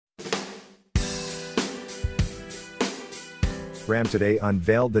Ram today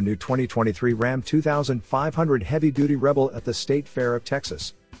unveiled the new 2023 Ram 2500 Heavy-Duty Rebel at the State Fair of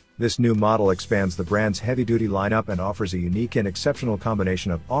Texas. This new model expands the brand's heavy-duty lineup and offers a unique and exceptional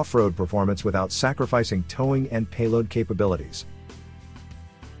combination of off-road performance without sacrificing towing and payload capabilities.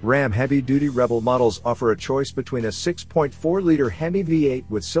 Ram heavy-duty Rebel models offer a choice between a 6.4-liter Hemi V8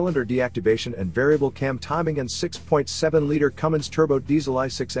 with cylinder deactivation and variable cam timing and 6.7-liter Cummins turbo diesel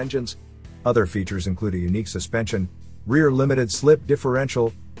i6 engines. Other features include a unique suspension, rear limited slip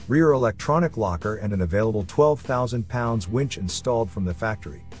differential, rear electronic locker, and an available 12,000 pounds winch installed from the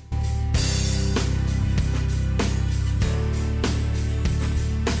factory.